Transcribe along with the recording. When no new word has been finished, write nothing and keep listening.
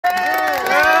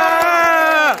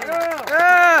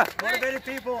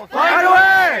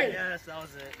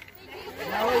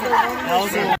In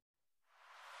audio.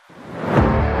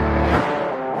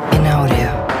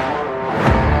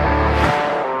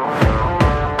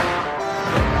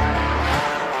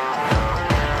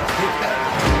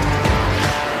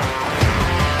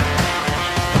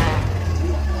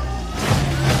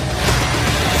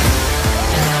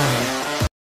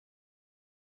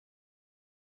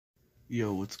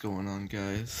 Yo, what's going on,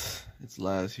 guys? It's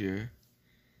Laz here.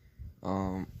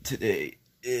 Today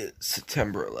is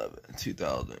September 11th,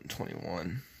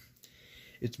 2021.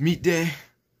 It's meet day.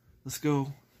 Let's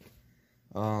go.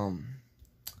 It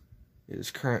is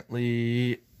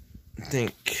currently, I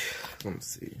think, let me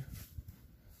see.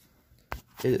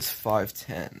 It is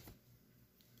 5:10.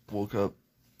 Woke up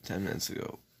 10 minutes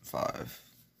ago. 5.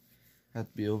 Had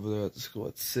to be over there at the school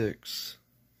at 6.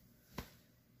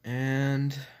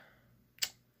 And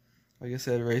like I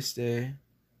said, race day.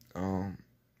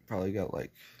 Probably got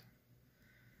like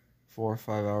 4 or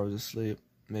 5 hours of sleep,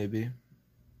 maybe,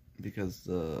 because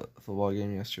the football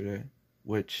game yesterday,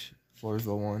 which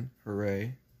Floresville won.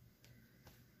 Hooray!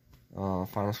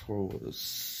 Final score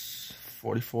was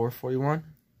 44-41.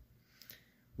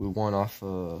 We won off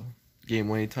a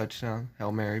game-winning touchdown,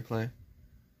 Hail Mary play.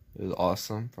 It was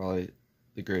awesome. Probably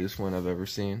the greatest win I've ever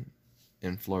seen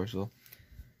in Floresville.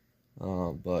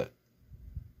 But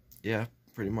yeah,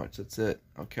 pretty much that's it.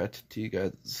 I'll catch up to you guys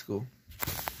at the school.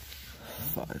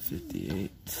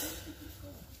 5:58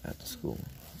 at the school.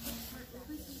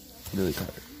 Really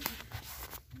tired.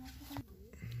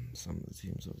 Some of the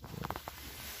teams over there.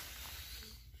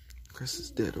 Chris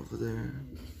is dead over there.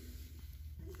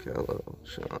 Kaalel,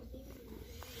 shot.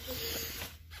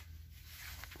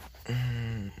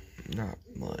 Not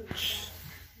much.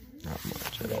 Not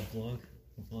much at all. Vlog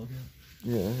it?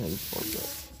 Yeah, I had a vlog up.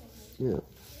 Yeah.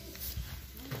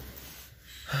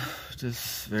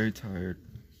 Just very tired.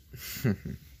 Very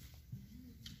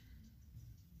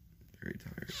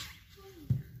tired.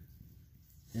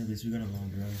 Yeah, at least we got a long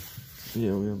drive.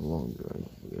 Yeah, we have a long drive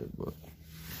over there, but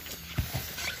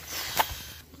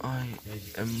I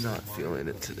am not feeling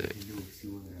it today.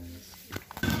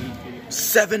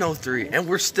 7:03, and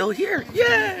we're still here.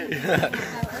 Yay!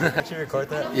 Can you record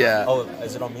that? Yeah. Oh,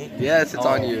 is it on me? Yes, it's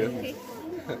on you.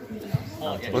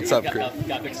 What's up, Chris?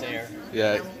 Got fixed hair.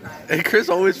 Yeah. And Chris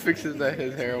always fixes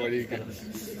his hair when he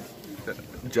gets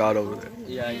Jot over there.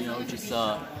 Yeah, you know, just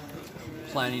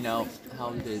planning out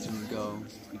how the day's gonna go.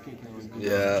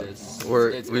 Yeah,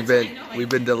 we've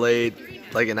been delayed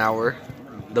like an hour.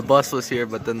 The bus was here,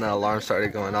 but then the alarm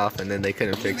started going off, and then they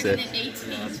couldn't fix it.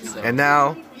 And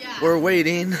now we're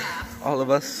waiting, all of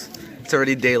us. It's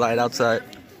already daylight outside,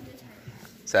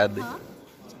 sadly,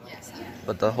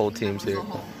 but the whole team's here.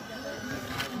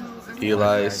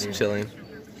 Eli's chilling.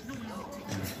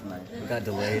 We got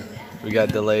delayed. We got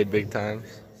delayed big time.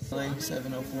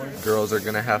 7:04. Girls are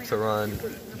gonna have to run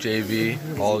JV.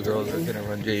 All girls are gonna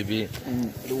run JV.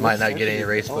 Might not get any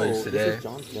race footage today.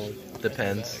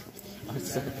 Depends.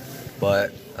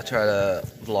 But I'll try to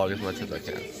vlog as much as I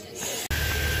can.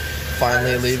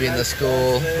 Finally leaving the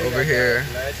school over here.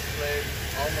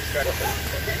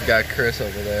 Got Chris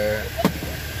over there.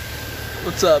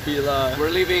 What's up, Eli?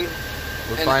 We're leaving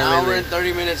We're an finally hour and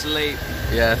 30 minutes late.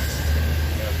 Yes.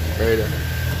 Brayden.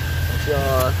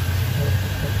 John.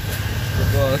 The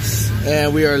bus.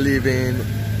 And we are leaving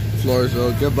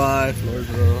Floresville. Goodbye,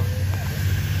 Floresville.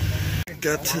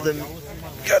 Got to the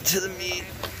meet.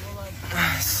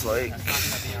 It's like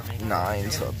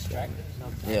 9 something.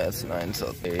 Yeah, it's 9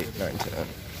 something. 8, 9, 10.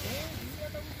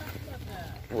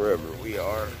 Wherever we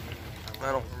are.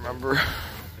 I don't remember.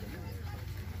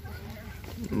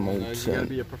 Moulton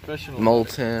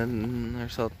or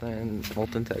something.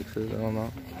 Moulton, Texas. I don't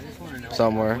know.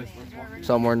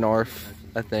 Somewhere north,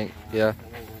 I think. Yeah.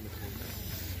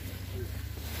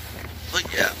 But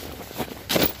yeah.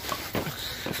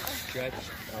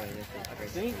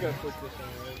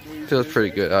 Feels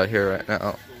pretty good out here right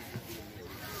now.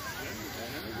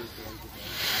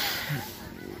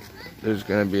 There's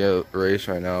gonna be a race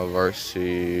right now,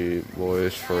 varsity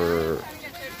boys for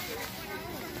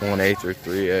 1A through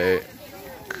 3A.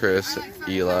 Chris,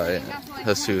 Eli, and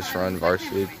Jesus run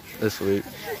varsity this week.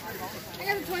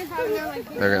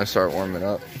 They're gonna start warming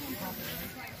up.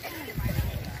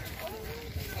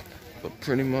 But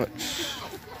pretty much,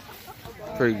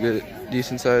 pretty good,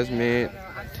 decent sized meet.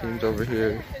 Teams over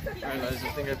here. Alright, I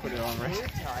think I put it on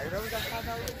right.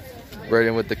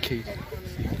 Brayden with the key.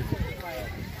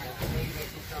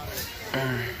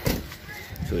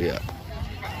 So yeah.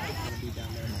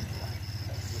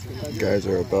 You guys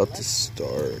are about to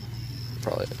start.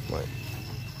 Probably like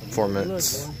 4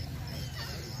 minutes.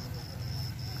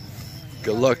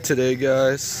 Good luck today,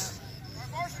 guys.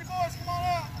 Varsity boys, come on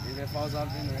up. it falls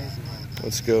off in the races.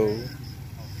 Let's go.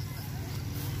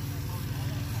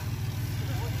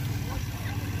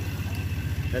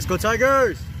 Let's go,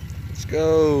 Tigers! Let's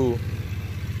go.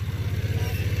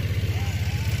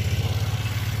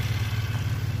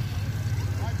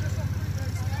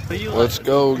 Let's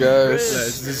go,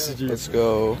 guys. Let's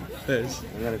go. I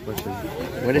got a question.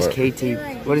 What is KT?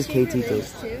 What is KT do?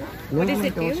 What is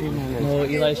it do? No,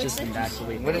 Eli's just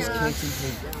naturally. What is KT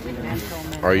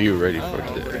do? Are you ready for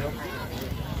today?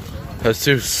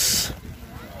 Jesus,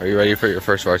 are you ready for your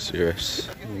first varsity race?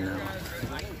 No.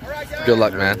 Good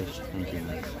luck, man. Thank you.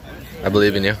 I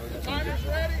believe in you.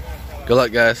 Good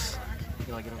luck, guys.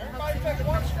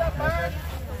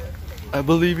 I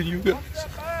believe in you guys.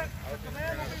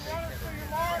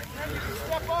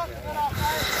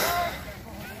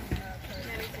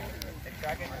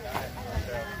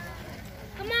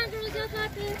 Come on, girls, y'all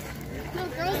got this. No,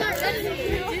 girls aren't ready to do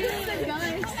this,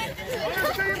 guys.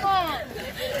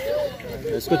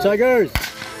 Let's go, Tigers!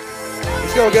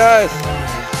 Let's go, guys.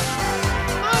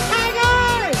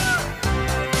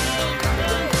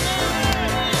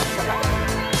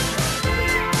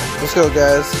 Let's go,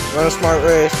 guys. Run a smart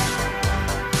race.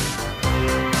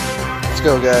 Let's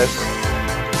go, guys.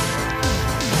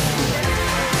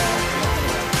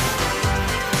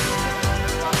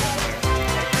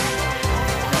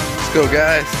 Let's go,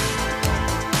 guys.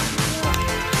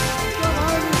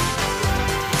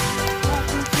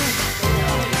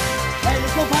 Hey,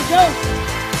 let's go, Pancho!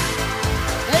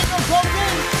 Hey, go,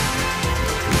 Colton!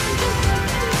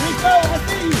 Rico, I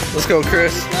see you! Let's go,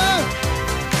 Chris.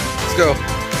 Let's go.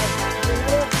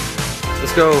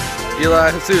 Let's go.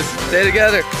 Eli, Jesus, stay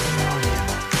together.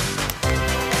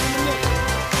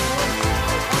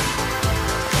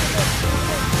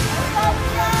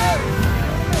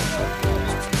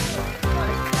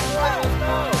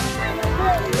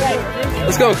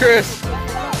 Let's go, Chris.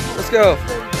 Let's go.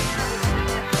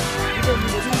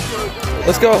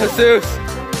 Let's go, Jesus.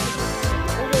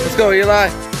 Let's go, Eli.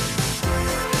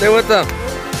 Stay with them.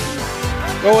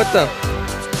 Go with them.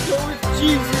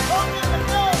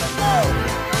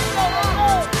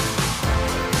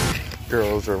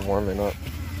 Girls are warming up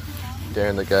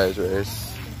during the guys'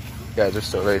 race. Guys are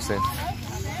still racing,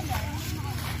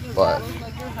 but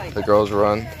the girls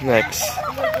run next.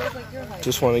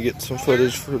 Just want to get some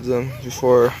footage for them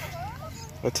before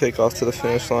I take off to the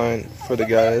finish line for the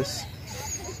guys.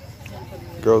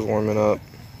 Girls warming up,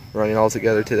 running all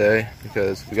together today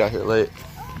because we got here late.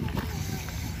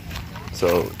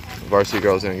 So varsity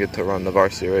girls didn't get to run the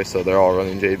varsity race, so they're all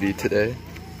running JV today.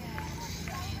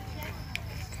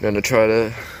 Gonna try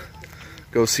to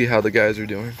go see how the guys are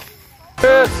doing.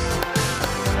 Chris!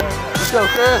 Let's go,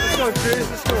 Chris! Let's go, Chris!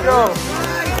 Let's go!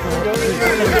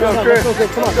 Let's go, Chris!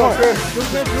 Come on, Chris!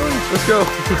 Let's go!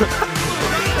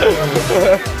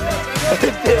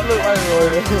 It didn't look like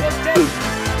it.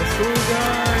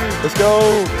 Let's go!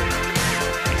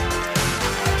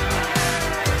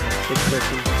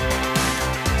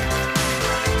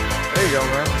 There you go,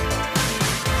 man.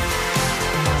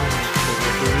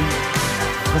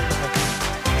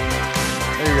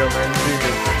 There you go, man.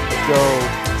 Let's go.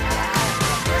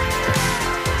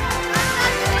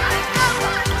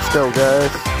 Let's go,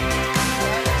 guys.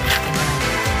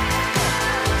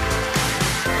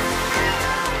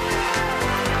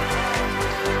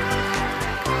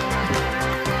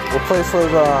 What place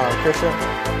was Christian?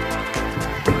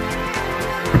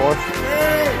 Fourth.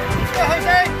 Hey! Let's go,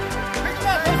 Jose! Pick him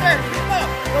up, Jose! Pick him up!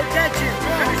 We'll catch you!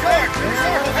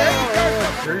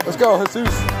 Let's go,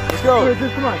 Jesus. Let's go.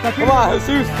 Come on, Come on,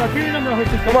 Jesus.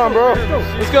 Come on, bro.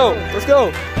 Let's go. Let's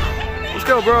go. Let's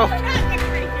go, bro.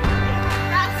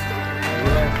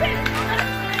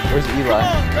 Where's Eli?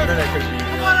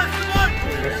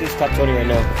 Let's just top 20 right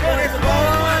now.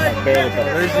 Barely.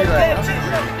 Where's Eli?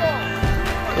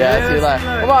 Yeah, it's Eli.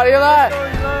 Come on, Eli.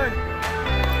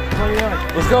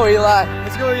 Let's go, Eli.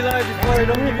 Let's go, Eli. Before I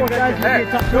don't give you back. Hey,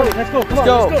 Let's go. Let's go. Come on,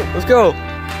 Let's go.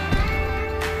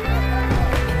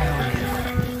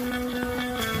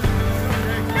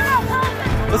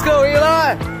 Let's go,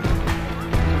 Eli.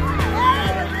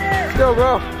 Let's go,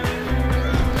 bro.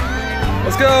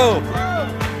 Let's go.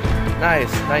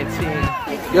 Nice,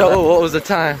 19. Yo, what was the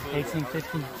time?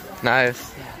 18:50.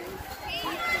 Nice.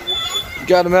 You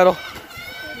got a medal?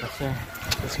 Yes, sir.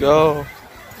 Let's go.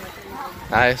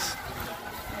 Nice.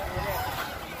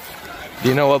 Do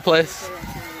you know what place?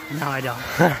 No, I don't.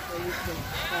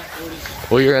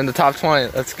 Well, you're in the top 20.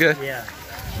 That's good. Yeah.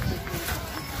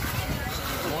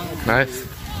 Nice.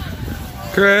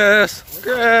 Chris!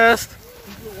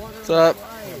 What's up?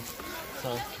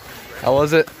 How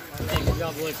was it?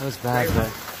 It was bad, but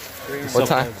What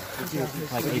time?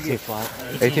 Like 18 flat.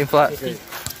 18 flat?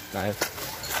 Nice.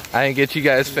 I didn't get you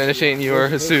guys finishing. You were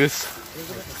Jesus.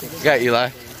 You got Eli.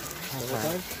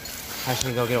 I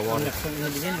should go get a water.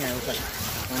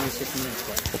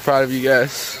 We're proud of you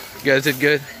guys. You guys did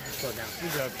good.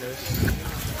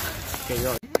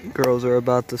 Girls are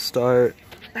about to start.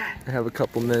 I have a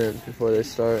couple minutes before they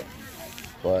start,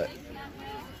 but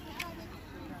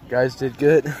guys did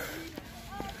good.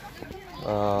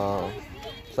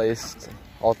 Placed,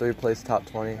 all three placed top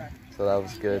 20, so that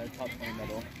was good.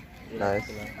 Nice.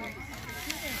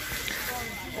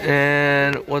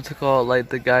 And what's it called? Like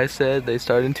the guy said, they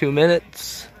start in 2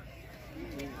 minutes,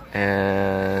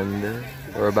 and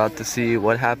we're about to see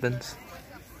what happens.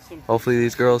 Hopefully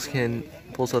these girls can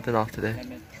pull something off today.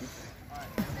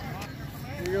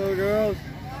 Here we go, girls.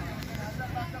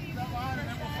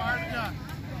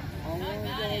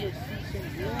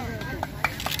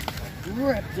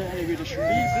 Rip the head with the shirt.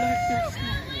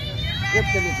 Rip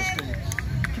them with the skin.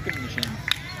 Kick them in the shin.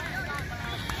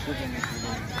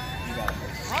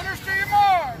 Runners to your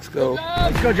mark. Let's go.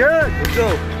 Let's go, Jared. Let's go.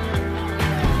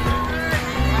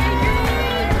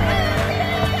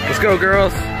 Let's go,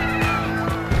 girls.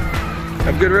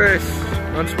 Have a good race.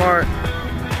 Run smart.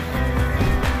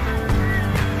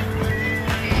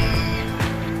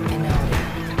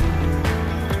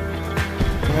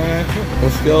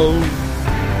 Let's go.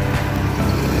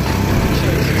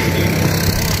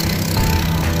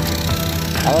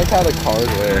 I like how the car's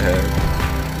way ahead.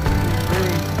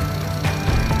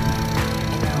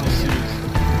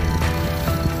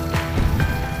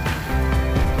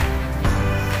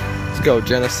 Let's go,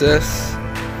 Genesis.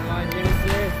 Come on,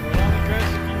 Genesis. Right on the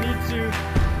crest if you need to.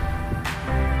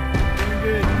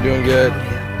 Doing good.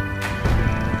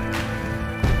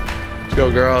 Let's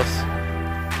go, girls.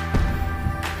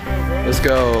 Let's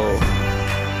go.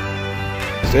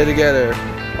 Stay together.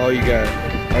 All you guys.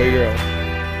 All you girls.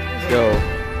 Let's go.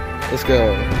 Let's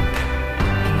go.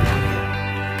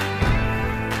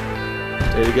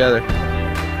 Stay together.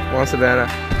 Come on, Savannah.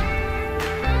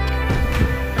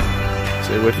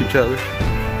 Stay with each other.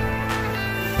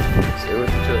 Stay with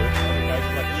each other.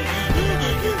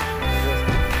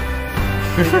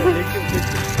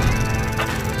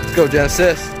 Let's go,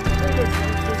 Genesis.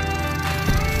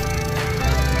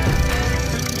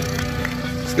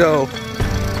 Let's go.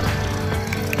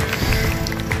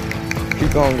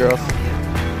 Keep going, girls.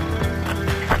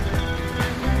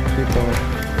 Keep going.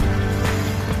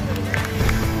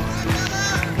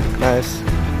 Nice.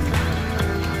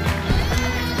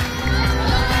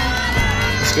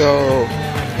 Let's go.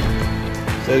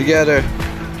 Stay together.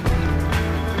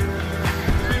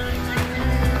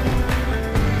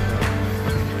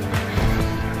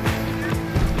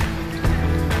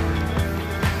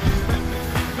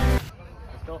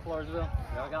 Let's go, Floresville.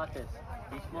 Y'all got this.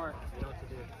 Be smart. You know what to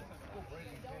do.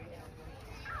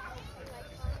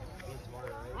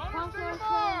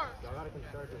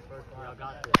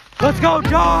 Let's go,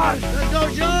 John! Let's go,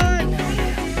 John!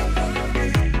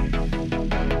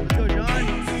 Let's go, John!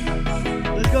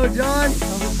 Let's go, John!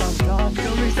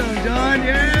 Show me some, John!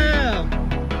 Yeah!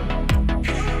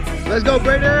 Let's go,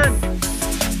 Brayden!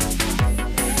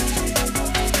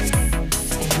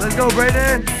 Let's go,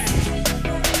 Brayden!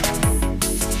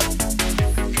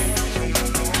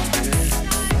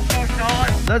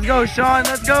 Let's go, Sean!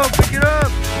 Let's go! Pick it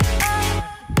up!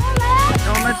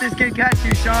 Don't let this kid catch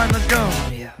you, Sean. Let's go.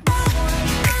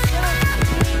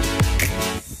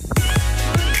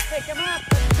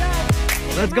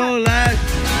 Let's go, Laz.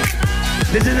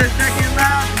 This is the second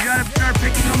lap. You gotta start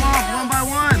picking them off one by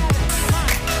one.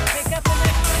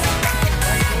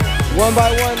 One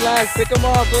by one, Laz. Pick them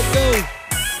off. Let's go.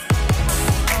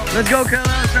 Let's go,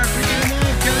 Kaalel. Start picking them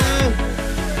off, Kaalel.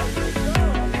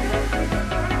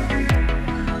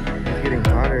 It's getting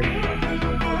hotter.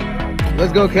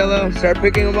 Let's go, Kaalel. Start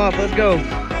picking them off. Let's go.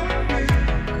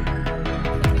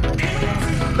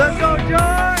 Let's go,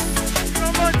 John.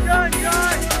 Almost done,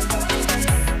 John.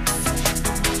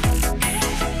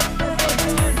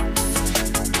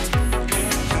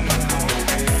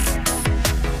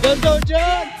 Let's go,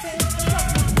 John.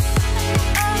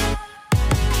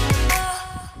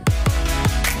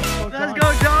 Let's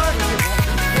go, John.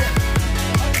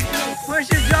 Push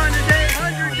it, John, today.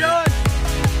 100, John.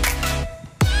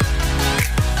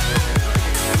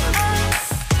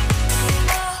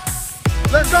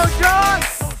 Let's go, John.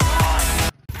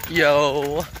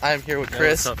 Yo, I'm here with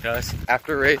Chris. What's up, guys?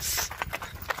 After race,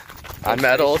 I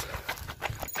medaled.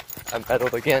 I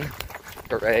medaled again.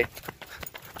 Hooray.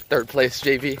 Third place,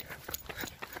 JV.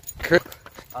 Chris.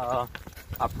 I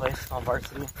placed on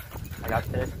varsity. I got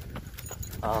fifth.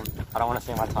 I don't want to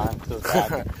say my time because it's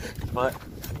bad, but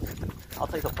I'll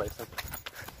take the place.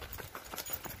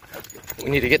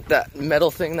 We need to get that metal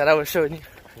thing that I was showing you.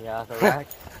 Yeah, the rack.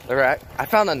 The rack. I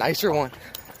found a nicer one.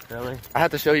 Really? I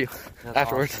have to show you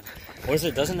afterwards. Awesome. What is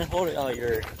it? Doesn't it hold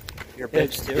your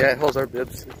bibs too? Yeah, it holds our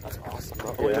bibs. That's awesome,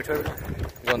 bro. Yeah. Wait, which way we're going?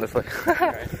 Going this way.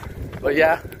 Alright. But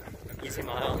yeah. Easy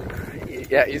mile.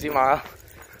 Yeah, easy mile.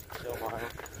 Chill mile.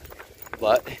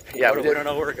 But yeah, we don't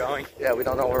know where we're going. Yeah, we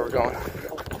don't know where we're going.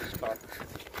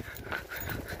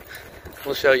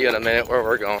 We'll show you in a minute where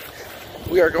we're going.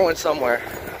 We are going somewhere.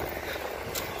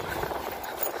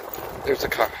 There's a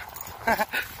car. Yeah,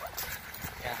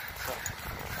 so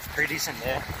pretty decent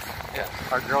day. Yeah.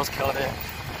 Our girls killed it.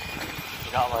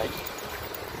 We got like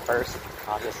first,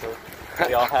 obviously.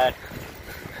 We all had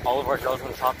all of our girls in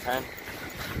the top 10.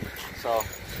 So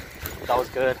that was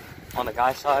good. On the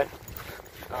guy side,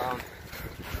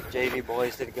 JV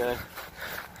boys did good.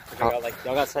 Y'all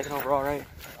got second overall, right?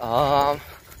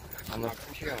 I'm not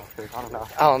sure. I don't know.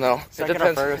 I don't know. Second it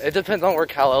depends. or first? It depends on where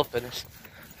Kaalel finished.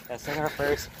 Yeah, second or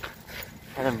first.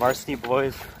 And then varsity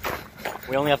boys,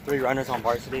 we only have 3 runners on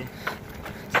varsity.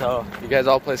 So You guys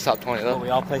all placed top 20 though. we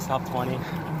all placed top 20,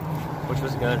 which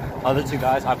was good. Other 2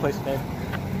 guys, I placed 5th.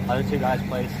 Other 2 guys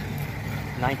placed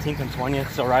 19th and 20th,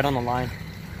 so right on the line.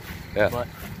 Yeah. But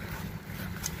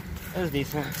it was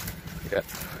decent.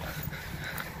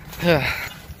 Yeah.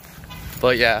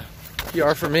 But yeah,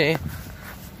 PR for me.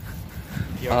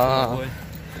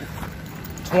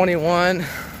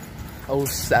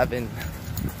 21:07.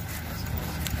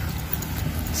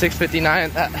 6:59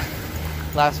 at that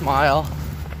last mile.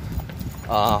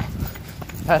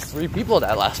 Passed 3 people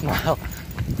that last mile,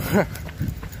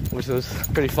 which was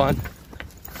pretty fun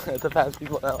to pass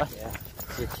people that last. Yeah.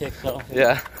 Your kick though.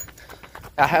 Yeah.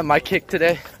 I had my kick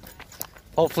today.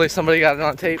 Hopefully somebody got it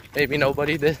on tape. Maybe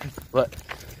nobody did, but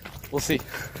we'll see.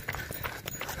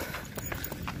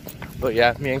 But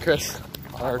yeah, me and Chris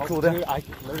are cool down. I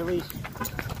literally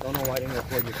don't know why I didn't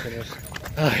record your finish.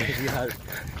 Because you had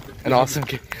An awesome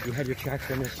kick. You had your track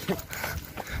finish.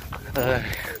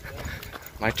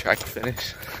 My track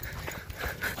finish.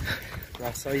 Bro,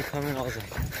 I saw you coming, I was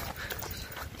like,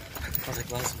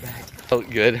 last back. Felt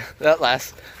good. That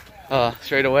last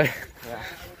straight away. Yeah.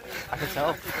 I can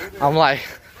tell. I'm like,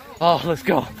 oh, let's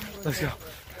go. Let's go.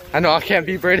 I know I can't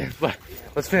beat Brayden, but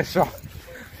let's finish strong.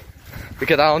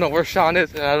 Because I don't know where Sean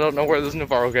is, and I don't know where those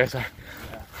Navarro guys are.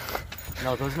 Yeah.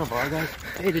 No, those Navarro guys?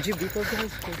 Hey, did you beat those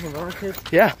guys? Those Navarro kids?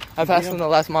 Yeah, I passed them the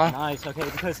last mile. Nice, okay,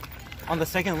 because on the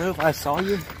second loop, I saw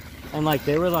you, and like,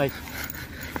 they were like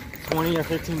 20 or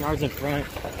 15 yards in front,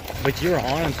 but you were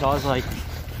on them, so I was like,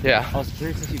 yeah. I was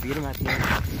curious if you beat them at the end.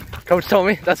 Coach told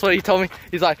me, that's what he told me.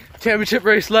 He's like, championship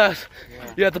race last.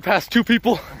 Yeah. You have to pass 2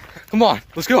 people. Come on,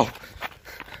 let's go.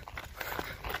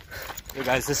 Hey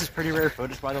guys, this is pretty rare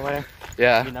footage, by the way.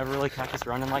 Yeah. You never really catch us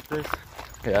running like this.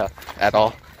 Yeah, at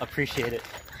all. Appreciate it.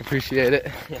 Appreciate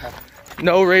it. Yeah.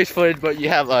 No race footage, but you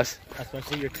have us.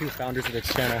 Especially your 2 founders of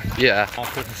this channel. Yeah.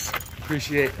 After this.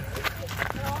 Appreciate.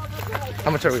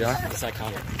 How much are we on? It's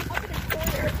iconic.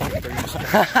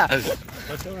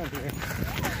 Let's go around here.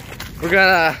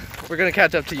 We're gonna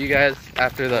catch up to you guys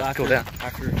after the cool down.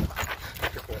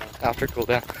 After cool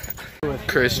down.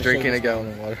 Chris drinking a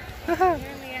gallon of water.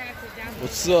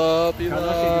 What's up,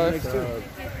 Eli?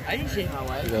 I didn't shave my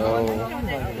wife. Yo.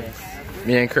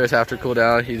 Me and Chris after cool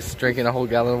down. He's drinking a whole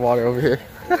gallon of water over here.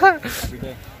 Every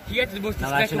day. He got the most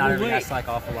No, actually not every day. I weight. slack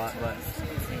off a lot, but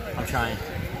I'm trying.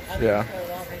 Yeah.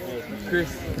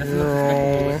 Chris, that's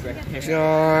No.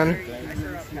 John.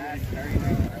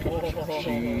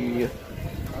 She.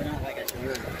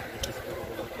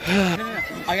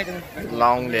 I got the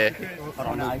Long day.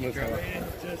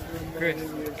 Chris.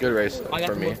 Good race I got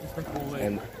for the me. most respectable weight.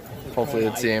 And hopefully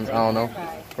the team. I don't know.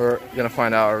 We're gonna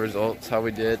find out our results, how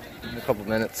we did in a couple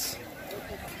minutes.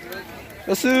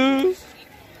 Jesus,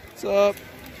 what's up?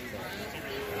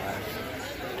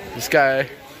 This guy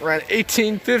ran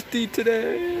 1850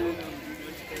 today.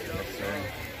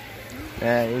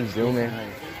 Man, he's zooming. Like,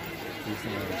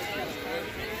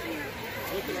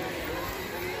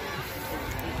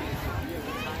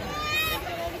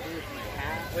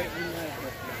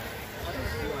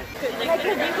 if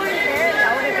you weren't there,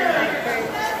 that would have been like first.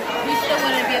 We still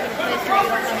wouldn't be able to play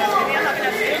straight. Maybe I'm not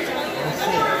gonna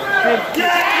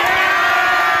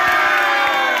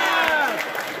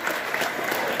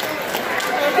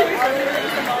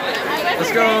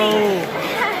Let's go.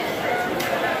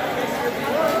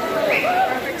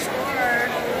 perfect score.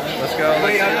 Let's go.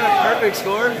 Wait, I got a perfect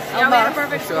score? Yeah, we had a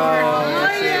perfect score.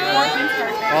 Let's see.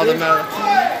 All the medals.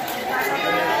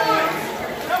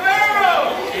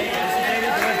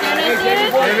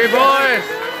 Baby boys.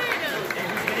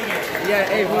 Yeah,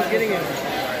 hey, who's getting it?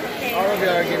 All of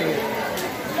y'all are getting it.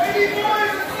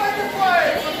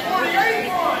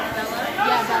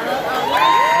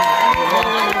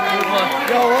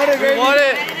 Y'all won it, baby. Won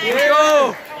it. Let's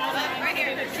go.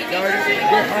 Y'all are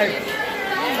get hyped.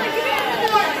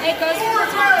 It goes for the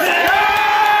top.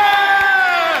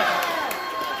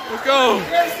 Let's go.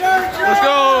 Let's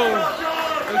go.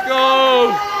 Let's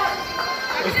go.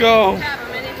 Let's go.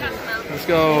 Let's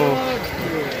go.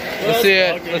 Let's see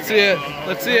it. Let's see it.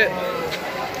 Let's see it.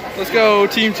 Let's go,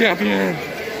 team champion.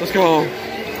 Let's go.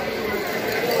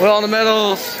 With all the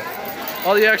medals.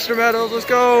 All the extra medals. Let's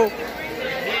go.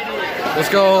 Let's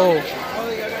go.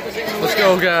 Let's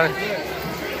go, guys.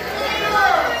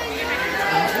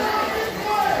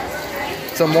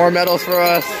 Some more medals for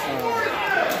us.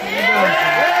 Yeah!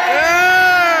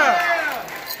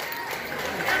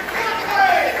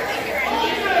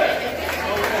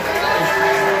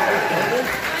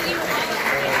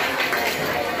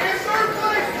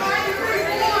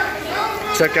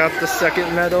 Check out the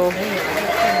second medal.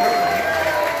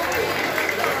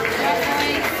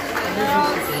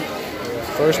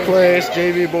 First place,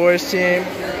 JV boys team.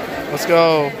 Let's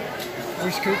go.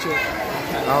 Where's Coach at?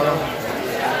 I don't know.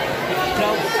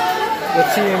 The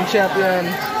team champion.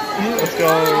 Let's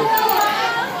go.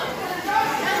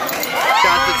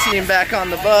 Got the team back on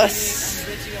the bus.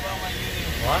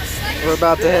 We're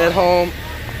about to head home.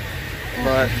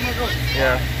 But,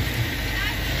 yeah.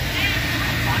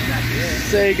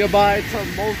 Say goodbye to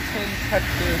Moulton,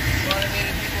 Texas.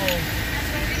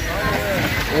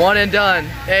 One and done.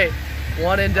 Hey,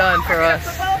 one and done for us.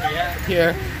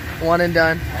 Here. One and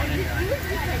done.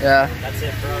 Yeah. That's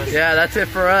it for us. Yeah, that's it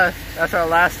for us. That's our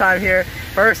last time here.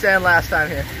 First and last time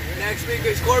here. Next week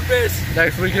is Corpus.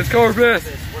 Next week is Corpus.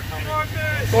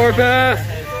 Corpus.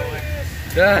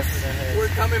 Yes. We're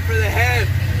coming for the head.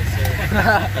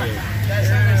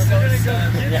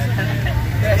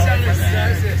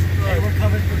 Hey, we're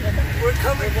coming for the head. We're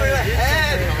coming for the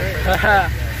head.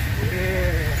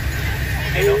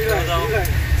 Hey, don't feel though.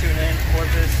 Tune in,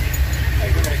 Corpus.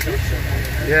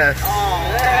 Yes.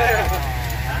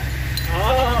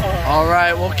 All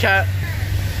right, we'll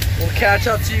catch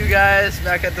up to you guys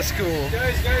back at the school.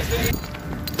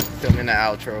 Filming the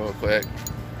outro real quick.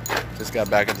 Just got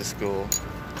back at the school.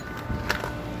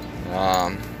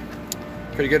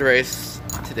 Pretty good race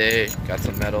today. Got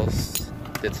some medals.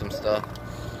 Did some stuff.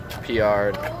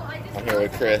 PR'd. I'm here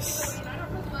with Chris.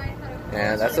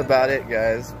 And that's about it,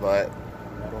 guys. But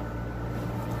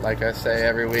like I say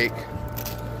every week,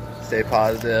 stay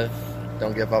positive.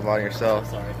 Don't give up on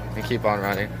yourself. And keep on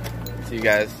running. See you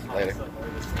guys later.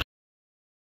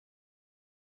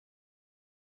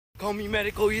 Call me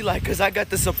Medical Eli, cause I got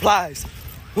the supplies.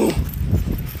 Ooh.